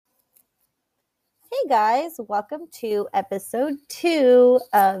guys, welcome to episode 2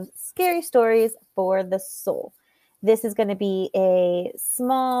 of Scary Stories for the Soul. This is going to be a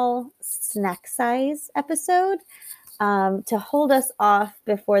small snack size episode to hold us off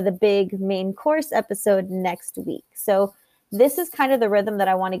before the big main course episode next week. So, this is kind of the rhythm that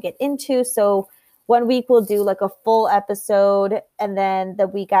I want to get into. So, one week we'll do like a full episode, and then the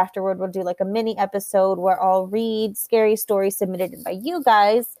week afterward we'll do like a mini episode where I'll read scary stories submitted by you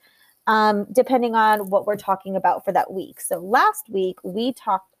guys. Depending on what we're talking about for that week. So last week, we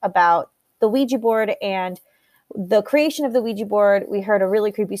talked about the Ouija board and the creation of the Ouija board. We heard a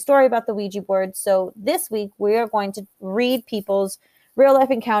really creepy story about the Ouija board. So this week, we are going to read people's real life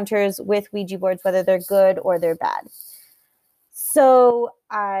encounters with Ouija boards, whether they're good or they're bad. So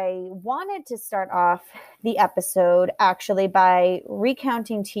I wanted to start off the episode actually by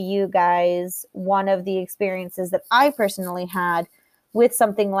recounting to you guys one of the experiences that I personally had with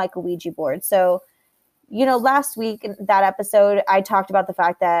something like a Ouija board. So, last week in that episode, I talked about the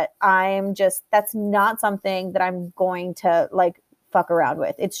fact that that's not something that I'm going to like fuck around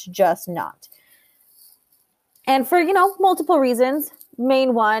with. It's just not. And for, multiple reasons.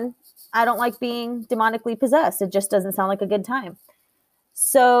 Main one, I don't like being demonically possessed. It just doesn't sound like a good time.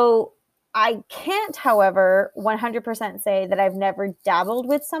 So I can't, however, 100% say that I've never dabbled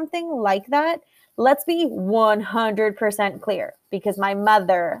with something like that. Let's be 100% clear, because my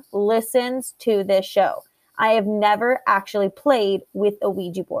mother listens to this show. I have never actually played with a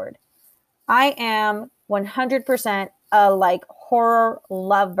Ouija board. I am 100% a horror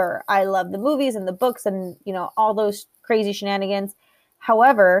lover. I love the movies and the books and, all those crazy shenanigans.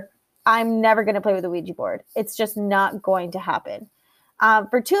 However, I'm never going to play with a Ouija board. It's just not going to happen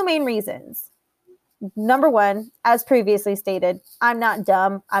for two main reasons. Number one, as previously stated, I'm not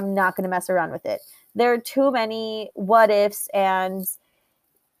dumb. I'm not going to mess around with it. There are too many what ifs, and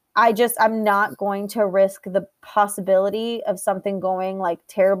I'm not going to risk the possibility of something going like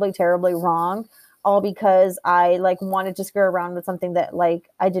terribly, terribly wrong, all because I wanted to screw around with something that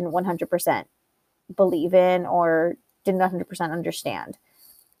I didn't 100% believe in or didn't 100% understand.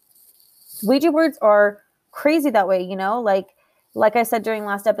 Ouija boards are crazy that way, like I said during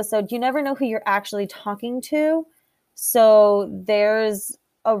last episode, you never know who you're actually talking to. So there's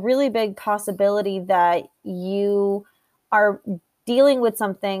a really big possibility that you are dealing with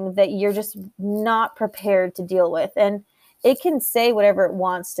something that you're just not prepared to deal with. And it can say whatever it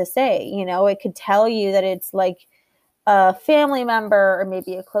wants to say. It could tell you that it's like a family member or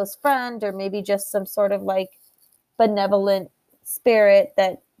maybe a close friend or maybe just some sort of benevolent spirit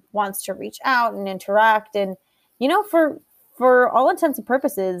that wants to reach out and interact. And, for all intents and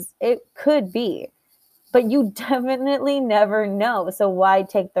purposes, it could be, but you definitely never know. So why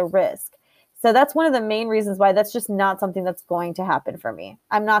take the risk? So that's one of the main reasons why that's just not something that's going to happen for me.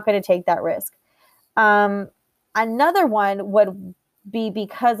 I'm not going to take that risk. Another one would be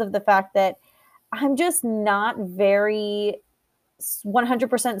because of the fact that I'm just not very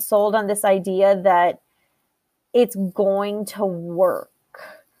 100% sold on this idea that it's going to work.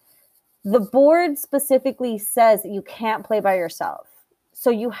 The board specifically says that you can't play by yourself. So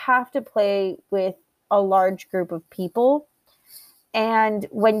you have to play with a large group of people. And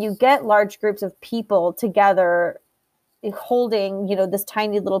when you get large groups of people together holding, this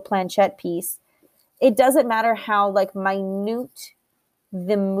tiny little planchette piece, it doesn't matter how minute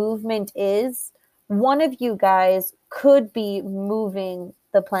the movement is. One of you guys could be moving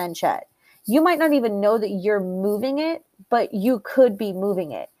the planchette. You might not even know that you're moving it, but you could be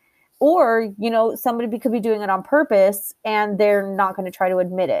moving it. Or, somebody could be doing it on purpose and they're not going to try to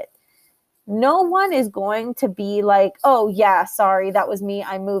admit it. No one is going to be like, oh, yeah, sorry, that was me.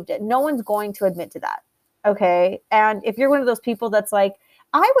 I moved it. No one's going to admit to that. Okay. And if you're one of those people that's like,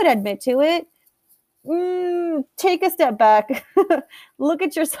 I would admit to it, take a step back, look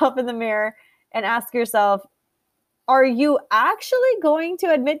at yourself in the mirror and ask yourself, are you actually going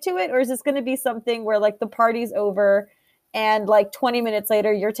to admit to it? Or is this going to be something where the party's over and 20 minutes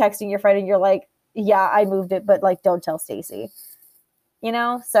later, you're texting your friend and you're like, yeah, I moved it, but don't tell Stacy,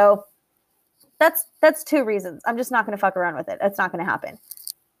 So that's two reasons. I'm just not going to fuck around with it. It's not going to happen.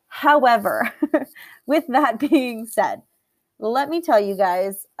 However, with that being said, let me tell you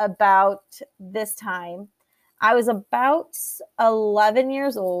guys about this time. I was about 11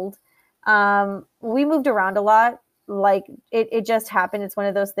 years old. We moved around a lot. It just happened. It's one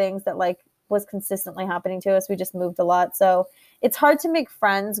of those things that was consistently happening to us. We just moved a lot. So it's hard to make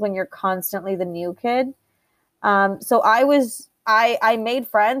friends when you're constantly the new kid. So I made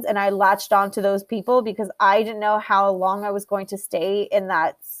friends and I latched on to those people because I didn't know how long I was going to stay in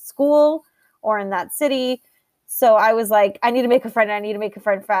that school or in that city. So I was like, I need to make a friend. I need to make a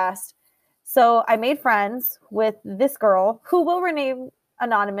friend fast. So I made friends with this girl who will remain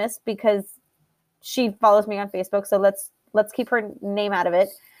anonymous because she follows me on Facebook. So let's keep her name out of it.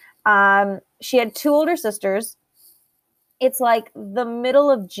 She had 2 older sisters. It's like the middle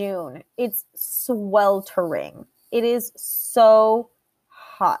of June. It's sweltering. It is so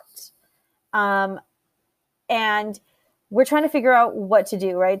hot. And we're trying to figure out what to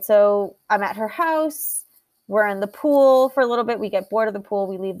do, right? So I'm at her house. We're in the pool for a little bit. We get bored of the pool.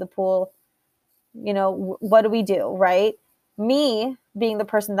 We leave the pool. What do we do, right? Me, being the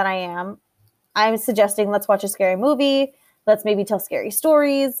person that I am, I'm suggesting let's watch a scary movie. Let's maybe tell scary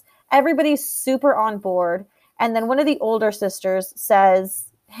stories. Everybody's super on board. And then one of the older sisters says,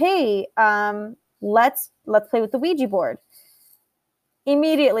 hey, let's play with the Ouija board.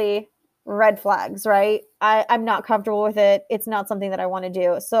 Immediately, red flags, right? I'm not comfortable with it. It's not something that I want to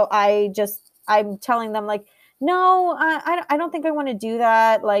do. So I'm telling them like, no, I don't think I want to do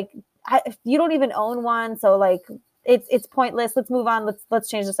that. Like, you don't even own one. So like, it's pointless. Let's move on. Let's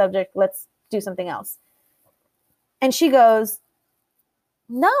change the subject. Let's do something else. And she goes,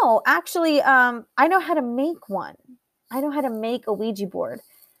 no, actually, I know how to make one. I know how to make a Ouija board.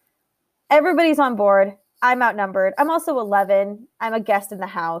 Everybody's on board. I'm outnumbered. I'm also 11. I'm a guest in the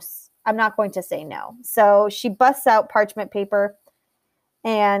house. I'm not going to say no. So she busts out parchment paper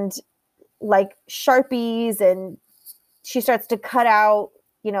and like Sharpies, and she starts to cut out,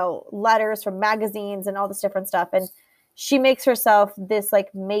 letters from magazines and all this different stuff. And she makes herself this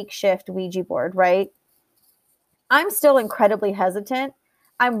like makeshift Ouija board, right? I'm still incredibly hesitant.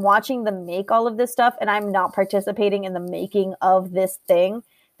 I'm watching them make all of this stuff, and I'm not participating in the making of this thing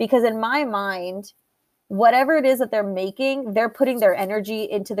because in my mind, whatever it is that they're making, they're putting their energy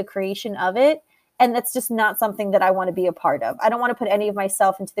into the creation of it. And that's just not something that I want to be a part of. I don't want to put any of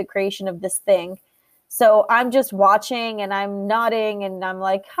myself into the creation of this thing. So I'm just watching and I'm nodding and I'm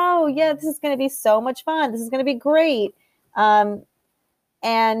like, oh yeah, this is going to be so much fun. This is going to be great. And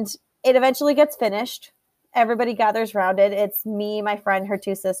it eventually gets finished. Everybody gathers around it. It's me, my friend, her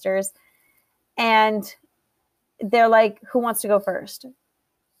 2 sisters. And they're like, who wants to go first?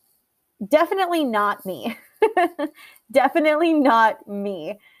 Definitely not me. Definitely not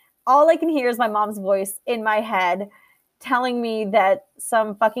me. All I can hear is my mom's voice in my head telling me that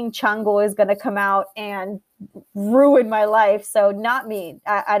some fucking chungo is going to come out and ruin my life. So not me.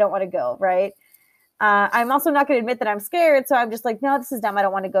 I don't want to go, right? I'm also not going to admit that I'm scared. So I'm just like, no, this is dumb. I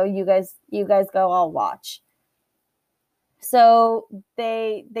don't want to go. You guys go. I'll watch. So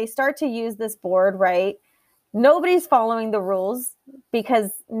they start to use this board, right? Nobody's following the rules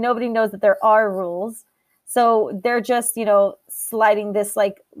because nobody knows that there are rules. So they're just, sliding this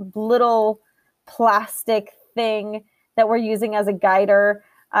like little plastic thing that we're using as a guider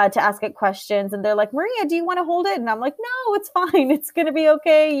to ask it questions. And they're like, Maria, do you want to hold it? And I'm like, no, it's fine. It's going to be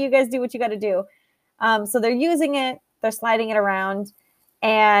okay. You guys do what you got to do. So they're using it. They're sliding it around.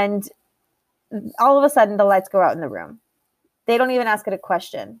 And all of a sudden, the lights go out in the room. They don't even ask it a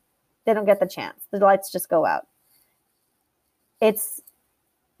question. They don't get the chance. The lights just go out. It's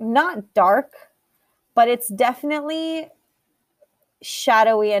not dark, but it's definitely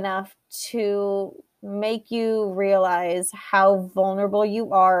shadowy enough to make you realize how vulnerable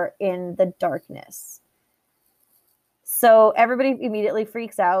you are in the darkness. So everybody immediately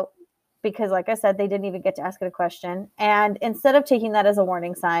freaks out because, like I said, they didn't even get to ask it a question. And instead of taking that as a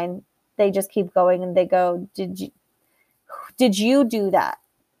warning sign, they just keep going and they go, did you do that?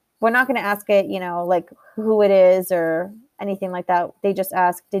 We're not going to ask it, like who it is or anything like that. They just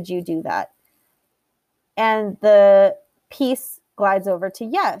ask, did you do that? And the piece glides over to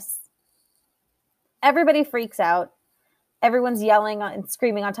yes. Everybody freaks out. Everyone's yelling and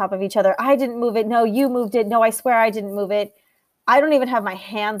screaming on top of each other. I didn't move it. No, you moved it. No, I swear I didn't move it. I don't even have my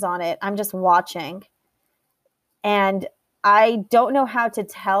hands on it. I'm just watching. And I don't know how to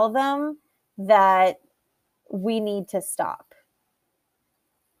tell them that we need to stop.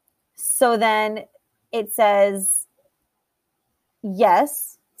 So then it says,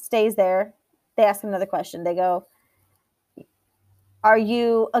 yes, stays there. They ask another question. They go, are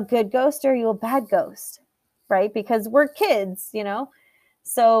you a good ghost or are you a bad ghost? Right? Because we're kids,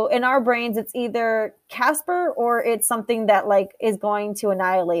 So in our brains, it's either Casper or it's something that like is going to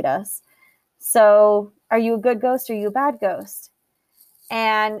annihilate us. So are you a good ghost or are you a bad ghost?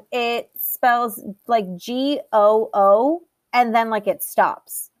 And it spells like GOO and then like it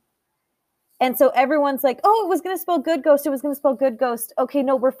stops. And so everyone's like, oh, it was going to spell good ghost. It was going to spell good ghost. Okay,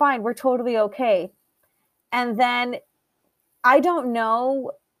 no, we're fine. We're totally okay. And then I don't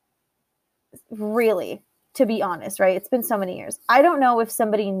know really, to be honest, right? It's been so many years. I don't know if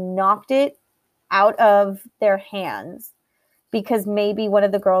somebody knocked it out of their hands because maybe one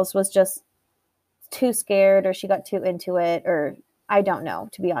of the girls was just too scared or she got too into it, or I don't know,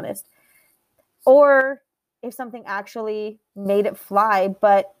 to be honest. Or if something actually made it fly,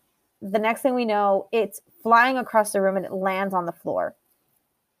 but the next thing we know, it's flying across the room and it lands on the floor.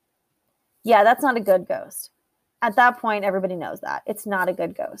 Yeah, that's not a good ghost. At that point, everybody knows that. It's not a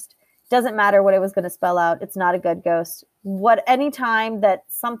good ghost. Doesn't matter what it was going to spell out. It's not a good ghost. Anytime that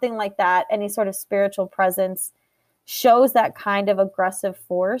something like that, any sort of spiritual presence shows that kind of aggressive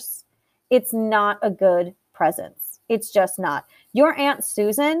force, it's not a good presence. It's just not. Your Aunt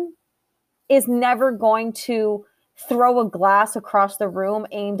Susan is never going to throw a glass across the room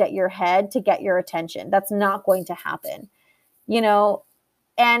aimed at your head to get your attention. That's not going to happen,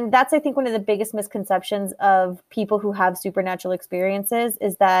 and that's, I think, one of the biggest misconceptions of people who have supernatural experiences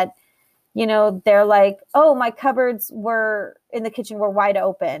is that, they're like, oh, my cupboards were in the kitchen were wide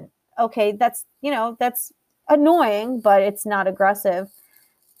open. Okay, that's annoying, but it's not aggressive.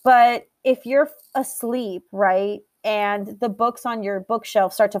 But if you're asleep, right, and the books on your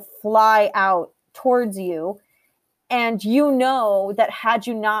bookshelf start to fly out towards you, and that had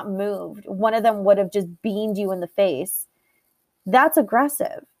you not moved, one of them would have just beamed you in the face, that's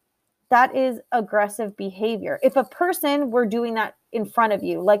aggressive. That is aggressive behavior. If a person were doing that in front of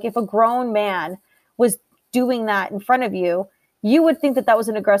you, like if a grown man was doing that in front of you, you would think that that was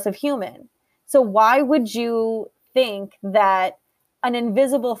an aggressive human. So why would you think that an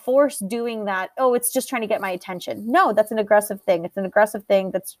invisible force doing that, oh, it's just trying to get my attention? No, that's an aggressive thing. It's an aggressive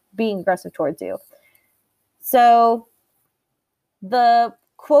thing that's being aggressive towards you. So the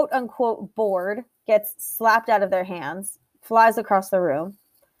quote unquote board gets slapped out of their hands, flies across the room.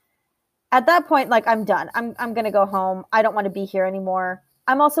 At that point, like, I'm done. I'm going to go home. I don't want to be here anymore.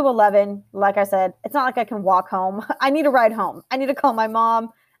 I'm also 11. Like I said, it's not like I can walk home. I need a ride home. I need to call my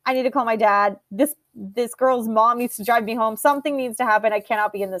mom. I need to call my dad. This girl's mom needs to drive me home. Something needs to happen. I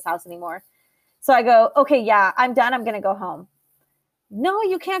cannot be in this house anymore. So I go, okay, yeah, I'm done. I'm going to go home. No,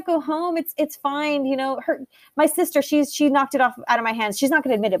 you can't go home. It's fine. My sister, she knocked it off out of my hands. She's not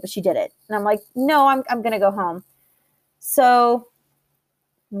going to admit it, but she did it. And I'm like, no, I'm going to go home. So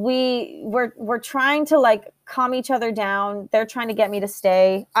we're trying to like calm each other down. They're trying to get me to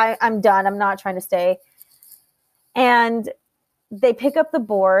stay. I'm done. I'm not trying to stay. And they pick up the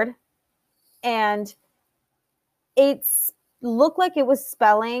board, and it's looked like it was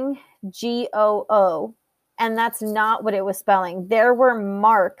spelling GOO, and that's not what it was spelling. There were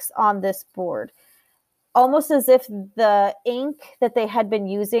marks on this board, almost as if the ink that they had been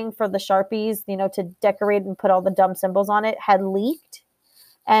using for the Sharpies, to decorate and put all the dumb symbols on it, had leaked,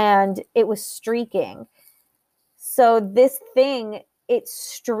 and it was streaking. So this thing, it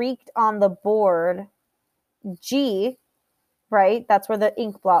streaked on the board G, right? That's where the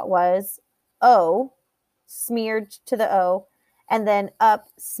ink blot was. O, smeared to the O, and then up,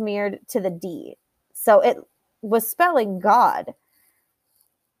 smeared to the D. So it was spelling God.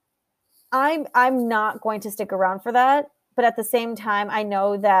 I'm not going to stick around for that, but at the same time, I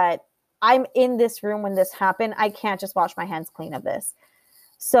know that I'm in this room when this happened. I can't just wash my hands clean of this.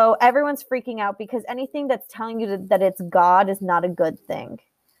 So everyone's freaking out because anything that's telling you that it's God is not a good thing.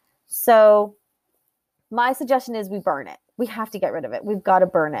 So my suggestion is we burn it. We have to get rid of it. We've got to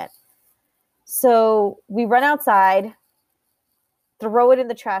burn it. So we run outside, throw it in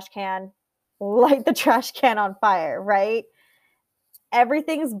the trash can, light the trash can on fire, right?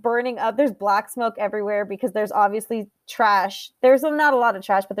 Everything's burning up. There's black smoke everywhere because there's obviously trash. There's not a lot of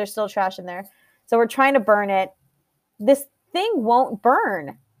trash, but there's still trash in there. So we're trying to burn it. This thing won't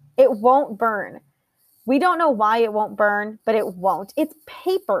burn. It won't burn. We don't know why it won't burn, but it won't. It's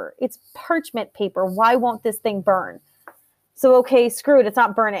paper. It's parchment paper. Why won't this thing burn? So, okay, screw it. It's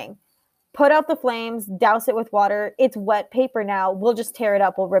not burning. Put out the flames, douse it with water. It's wet paper now. We'll just tear it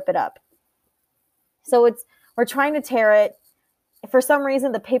up. We'll rip it up. So we're trying to tear it. For some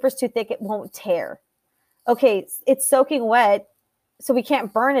reason, the paper's too thick. It won't tear. Okay, it's soaking wet, so we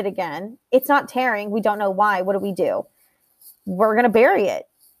can't burn it again. It's not tearing. We don't know why. What do? We're going to bury it.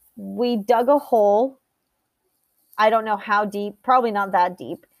 We dug a hole. I don't know how deep. Probably not that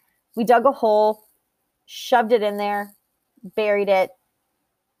deep. We dug a hole, shoved it in there, buried it.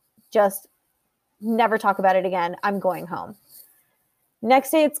 Just never talk about it again. I'm going home. Next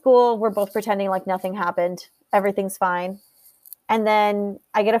day at school, we're both pretending like nothing happened. Everything's fine. And then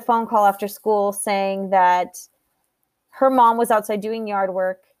I get a phone call after school saying that her mom was outside doing yard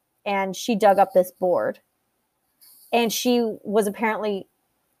work and she dug up this board. And she was apparently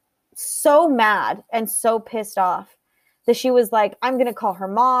so mad and so pissed off that she was like, I'm going to call her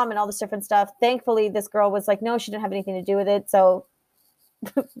mom and all this different stuff. Thankfully, this girl was like, no, she didn't have anything to do with it. So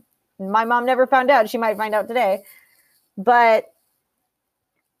my mom never found out. She might find out today. But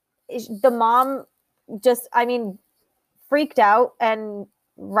the mom just, I mean, freaked out, and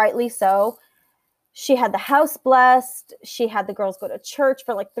rightly so. She had the house blessed. She had the girls go to church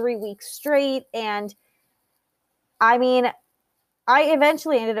for like 3 weeks straight. And I mean, I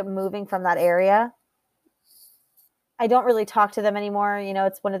eventually ended up moving from that area. I don't really talk to them anymore. You know,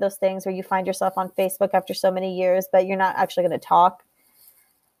 it's one of those things where you find yourself on Facebook after so many years, but you're not actually going to talk.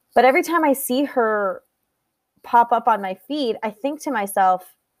 But every time I see her pop up on my feed, I think to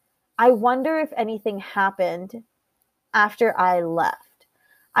myself, I wonder if anything happened after I left.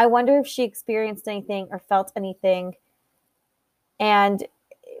 I wonder if she experienced anything or felt anything, and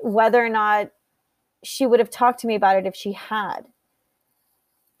whether or not she would have talked to me about it if she had.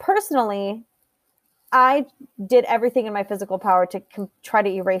 Personally, I did everything in my physical power to try to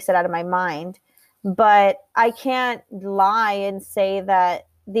erase it out of my mind, but I can't lie and say that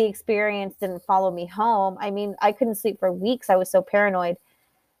the experience didn't follow me home. I mean, I couldn't sleep for weeks. I was so paranoid.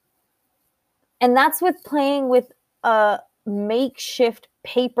 And that's with playing with a makeshift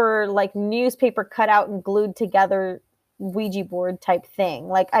paper, like newspaper cut out and glued together Ouija board type thing.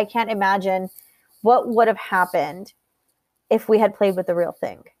 Like, I can't imagine what would have happened if we had played with the real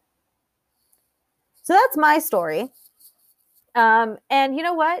thing. So that's my story. And you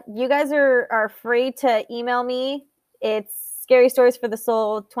know what? You guys are free to email me. It's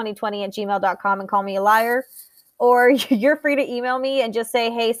scarystoriesforthesoul2020@gmail.com and call me a liar. Or you're free to email me and just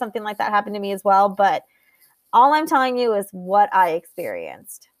say, hey, something like that happened to me as well. But all I'm telling you is what I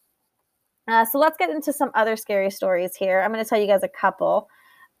experienced. So let's get into some other scary stories here. I'm going to tell you guys a couple.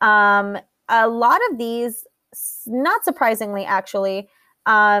 A lot of these, not surprisingly, actually,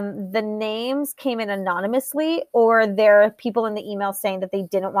 the names came in anonymously, or there are people in the email saying that they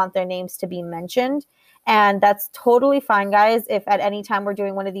didn't want their names to be mentioned. And that's totally fine, guys. If at any time we're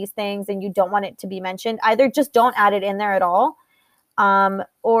doing one of these things and you don't want it to be mentioned, either just don't add it in there at all,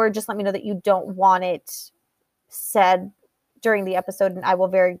 or just let me know that you don't want it said during the episode, and I will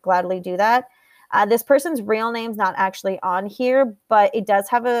very gladly do that. This person's real name's not actually on here, but it does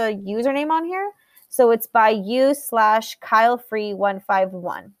have a username on here. So it's by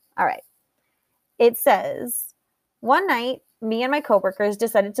you/KyleFree151. All right. It says, one night, me and my coworkers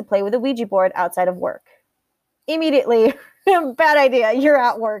decided to play with a Ouija board outside of work. Immediately, bad idea. You're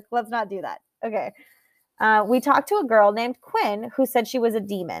at work. Let's not do that. Okay. We talked to a girl named Quinn who said she was a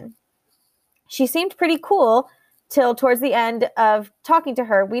demon. She seemed pretty cool till towards the end of talking to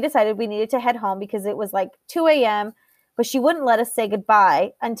her. We decided we needed to head home because it was like 2 a.m., but she wouldn't let us say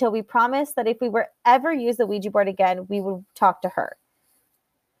goodbye until we promised that if we were ever use the Ouija board again, we would talk to her.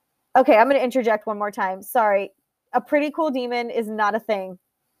 Okay, I'm going to interject one more time. Sorry. A pretty cool demon is not a thing.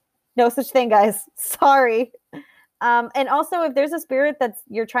 No such thing, guys. Sorry. And also, if there's a spirit that's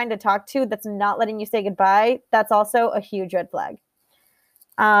you're trying to talk to that's not letting you say goodbye, that's also a huge red flag.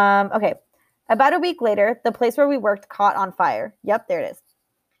 Okay. About a week later, the place where we worked caught on fire. Yep, there it is.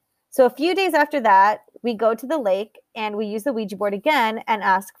 So a few days after that, we go to the lake and we use the Ouija board again and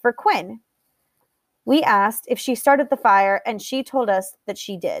ask for Quinn. We asked if she started the fire, and she told us that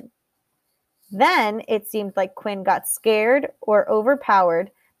she did. Then it seemed like Quinn got scared or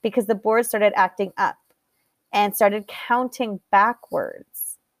overpowered because the board started acting up and started counting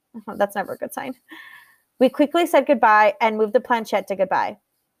backwards. Oh, that's never a good sign. We quickly said goodbye and moved the planchette to goodbye.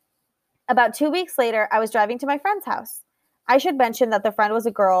 About 2 weeks later, I was driving to my friend's house. I should mention that the friend was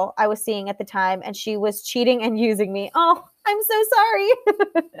a girl I was seeing at the time, and she was cheating and using me. Oh, I'm so sorry.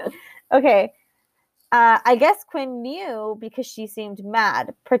 Okay. I guess Quinn knew because she seemed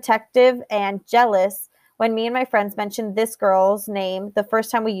mad, protective, and jealous when me and my friends mentioned this girl's name the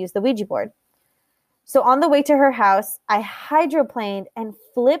first time we used the Ouija board. So on the way to her house, I hydroplaned and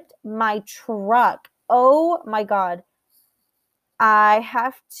flipped my truck. Oh my God. I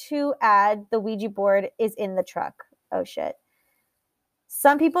have to add the Ouija board is in the truck. Oh shit.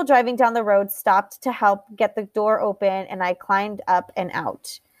 Some people driving down the road stopped to help get the door open, and I climbed up and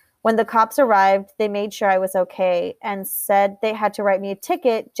out. When the cops arrived, they made sure I was okay and said they had to write me a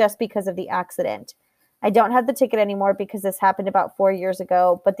ticket just because of the accident. I don't have the ticket anymore because this happened about 4 years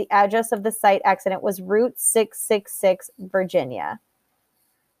ago, but the address of the site accident was Route 666, Virginia.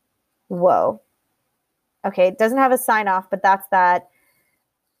 Whoa. Okay, it doesn't have a sign off, but that's that.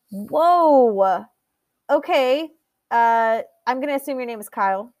 Whoa. Okay. I'm going to assume your name is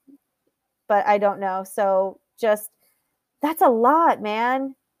Kyle, but I don't know. So just, that's a lot,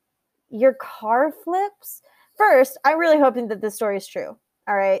 man. Your car flips? First, I'm really hoping that this story is true.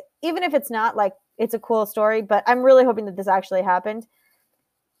 All right. Even if it's not, like, it's a cool story, but I'm really hoping that this actually happened.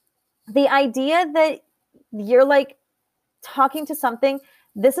 The idea that you're like talking to something,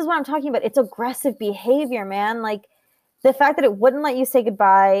 this is what I'm talking about. It's aggressive behavior, man. Like, the fact that it wouldn't let you say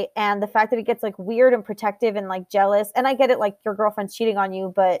goodbye, and the fact that it gets like weird and protective and like jealous. And I get it, like your girlfriend's cheating on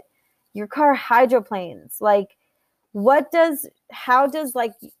you, but your car hydroplanes. Like, how does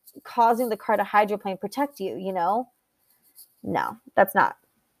like causing the car to hydroplane protect you? You know, no, that's not.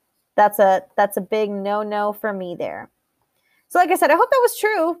 That's a big no for me there. So like I said, I hope that was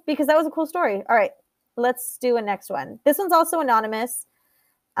true because that was a cool story. All right, let's do a next one. This one's also anonymous.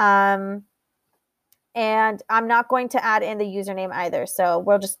 And I'm not going to add in the username either. So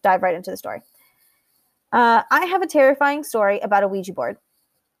we'll just dive right into the story. I have a terrifying story about a Ouija board.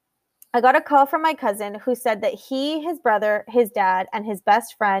 I got a call from my cousin who said that he, his brother, his dad, and his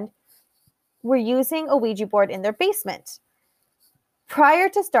best friend were using a Ouija board in their basement. Prior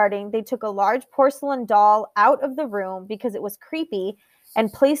to starting, they took a large porcelain doll out of the room because it was creepy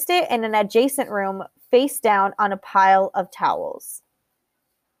and placed it in an adjacent room face down on a pile of towels.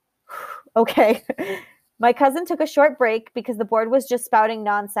 Okay. My cousin took a short break because the board was just spouting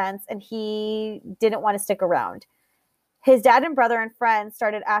nonsense and he didn't want to stick around. His dad and brother and friends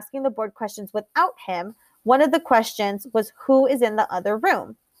started asking the board questions without him. One of the questions was, who is in the other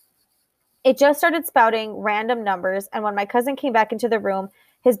room? It just started spouting random numbers, and when my cousin came back into the room,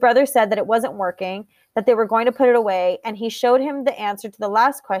 his brother said that it wasn't working, that they were going to put it away, and he showed him the answer to the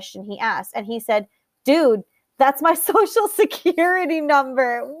last question he asked, and he said, dude, that's my social security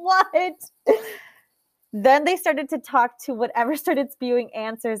number. What? Then they started to talk to whatever started spewing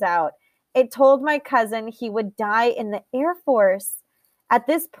answers out. It told my cousin he would die in the Air Force. At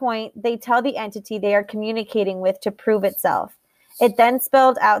this point, they tell the entity they are communicating with to prove itself. It then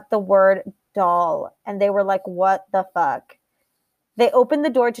spelled out the word doll, and they were like, what the fuck? They opened the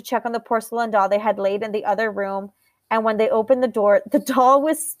door to check on the porcelain doll they had laid in the other room, and when they opened the door, the doll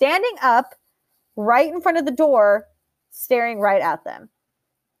was standing up right in front of the door, staring right at them.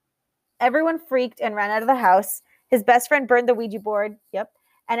 Everyone freaked and ran out of the house. His best friend burned the Ouija board. Yep.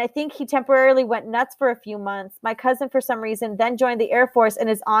 And I think he temporarily went nuts for a few months. My cousin, for some reason, then joined the Air Force and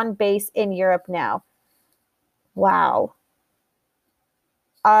is on base in Europe now. Wow.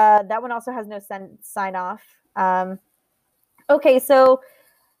 That one also has no sign off. Okay, so,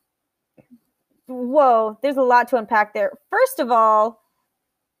 whoa, there's a lot to unpack there. First of all,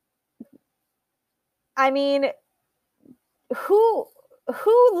 I mean, who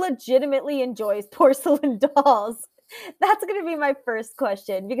legitimately enjoys porcelain dolls? That's going to be my first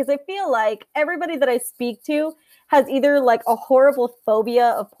question, because I feel like everybody that I speak to has either like a horrible phobia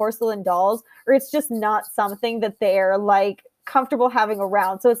of porcelain dolls, or it's just not something that they're like comfortable having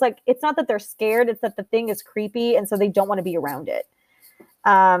around. So it's like, it's not that they're scared, it's that the thing is creepy and so they don't want to be around it.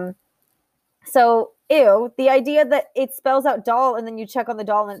 So ew, the idea that it spells out doll and then you check on the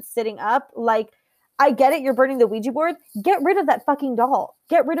doll and it's sitting up, like, I get it, you're burning the Ouija board. Get rid of that fucking doll.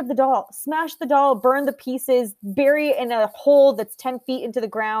 Get rid of the doll. Smash the doll, burn the pieces, bury it in a hole that's 10 feet into the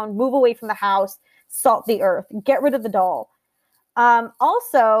ground, move away from the house, salt the earth. Get rid of the doll.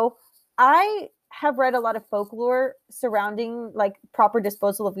 Also, I have read a lot of folklore surrounding like proper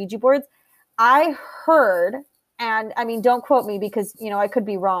disposal of Ouija boards. I heard, and I mean, don't quote me because, you know, I could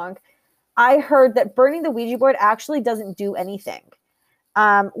be wrong. I heard that burning the Ouija board actually doesn't do anything.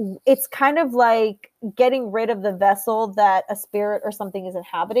 It's kind of like getting rid of the vessel that a spirit or something is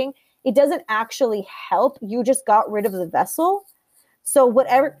inhabiting. It doesn't actually help. You just got rid of the vessel. So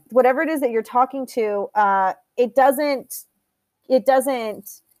whatever it is that you're talking to, it doesn't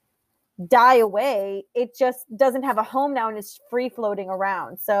die away. It just doesn't have a home now and it's free floating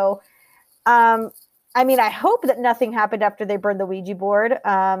around. So, I mean, I hope that nothing happened after they burned the Ouija board.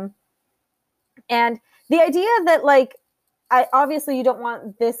 And the idea that like, obviously you don't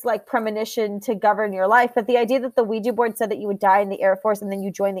want this like premonition to govern your life, but the idea that the Ouija board said that you would die in the Air Force and then you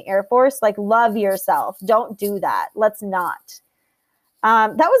join the Air Force, like, love yourself. Don't do that. Let's not.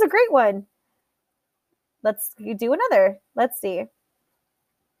 That was a great one. Let's do another. Let's see.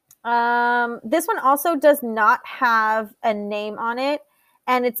 This one also does not have a name on it.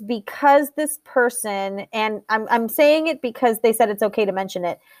 And it's because this person, and I'm saying it because they said it's okay to mention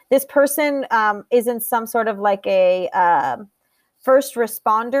it. This person is in some sort of like a first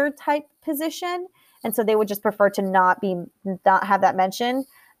responder type position. And so they would just prefer to not have that mentioned.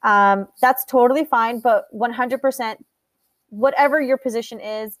 That's totally fine. But 100%, whatever your position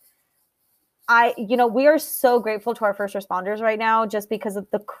is, we are so grateful to our first responders right now, just because of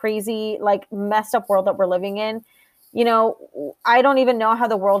the crazy, like, messed up world that we're living in. You know, I don't even know how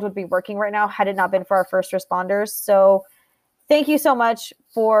the world would be working right now had it not been for our first responders. So thank you so much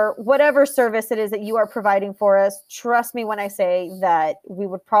for whatever service it is that you are providing for us. Trust me when I say that we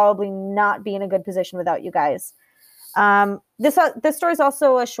would probably not be in a good position without you guys. This story is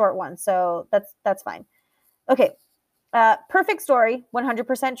also a short one, so that's fine. Okay. Perfect story,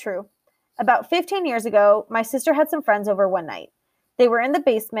 100% true. About 15 years ago, my sister had some friends over one night. They were in the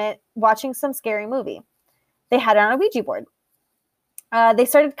basement watching some scary movie. They had it on a Ouija board. They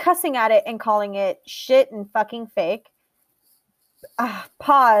started cussing at it and calling it shit and fucking fake.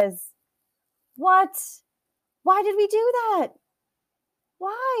 Pause. What? Why did we do that?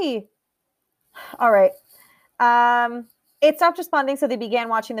 Why? All right. It stopped responding, so they began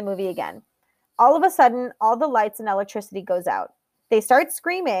watching the movie again. All of a sudden, all the lights and electricity goes out. They start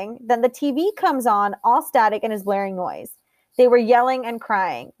screaming. Then the TV comes on, all static and is blaring noise. They were yelling and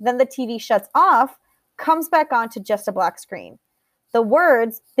crying. Then the TV shuts off, comes back on to just a black screen. The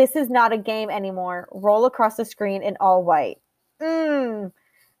words, "This is not a game anymore," roll across the screen in all white.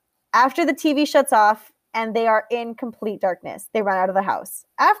 After the TV shuts off and they are in complete darkness, they run out of the house.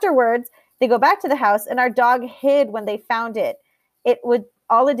 Afterwards, they go back to the house and our dog hid when they found it.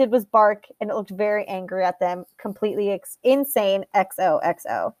 All it did was bark and it looked very angry at them. Completely insane.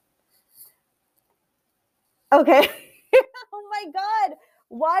 XOXO. Okay. Oh my God.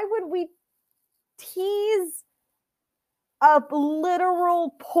 Why would we tease a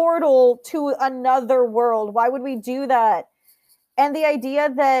literal portal to another world? Why would we do that? And the idea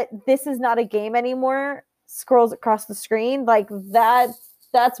that this is not a game anymore scrolls across the screen, like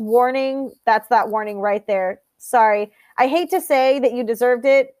that's warning. That's that warning right there. Sorry. I hate to say that you deserved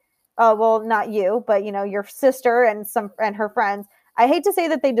it. Well, not you, but your sister and her friends. I hate to say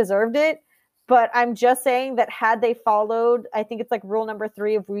that they deserved it, but I'm just saying that had they followed, I think it's like rule number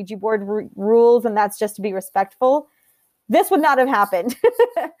 3 of Ouija board rules, and that's just to be respectful, this would not have happened.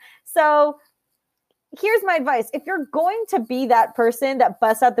 So here's my advice. If you're going to be that person that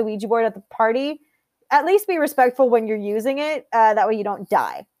busts out the Ouija board at the party, at least be respectful when you're using it. That way you don't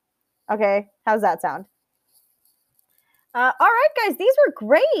die. Okay? How's that sound? All right, guys. These were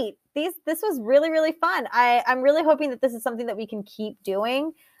great. This was really, really fun. I'm really hoping that this is something that we can keep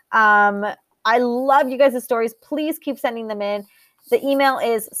doing. I love you guys' stories. Please keep sending them in. The email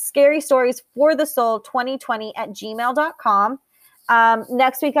is scarystoriesforthesoul2020@gmail.com.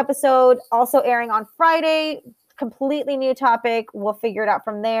 Next week episode also airing on Friday. Completely new topic. We'll figure it out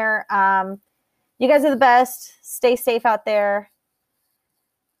from there. You guys are the best. Stay safe out there.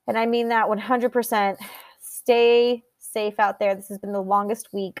 And I mean that 100%. Stay safe out there. This has been the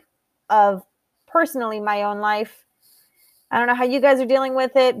longest week of personally my own life. I don't know how you guys are dealing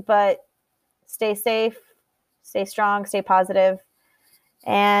with it, but stay safe, stay strong, stay positive.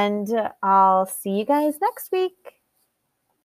 And I'll see you guys next week.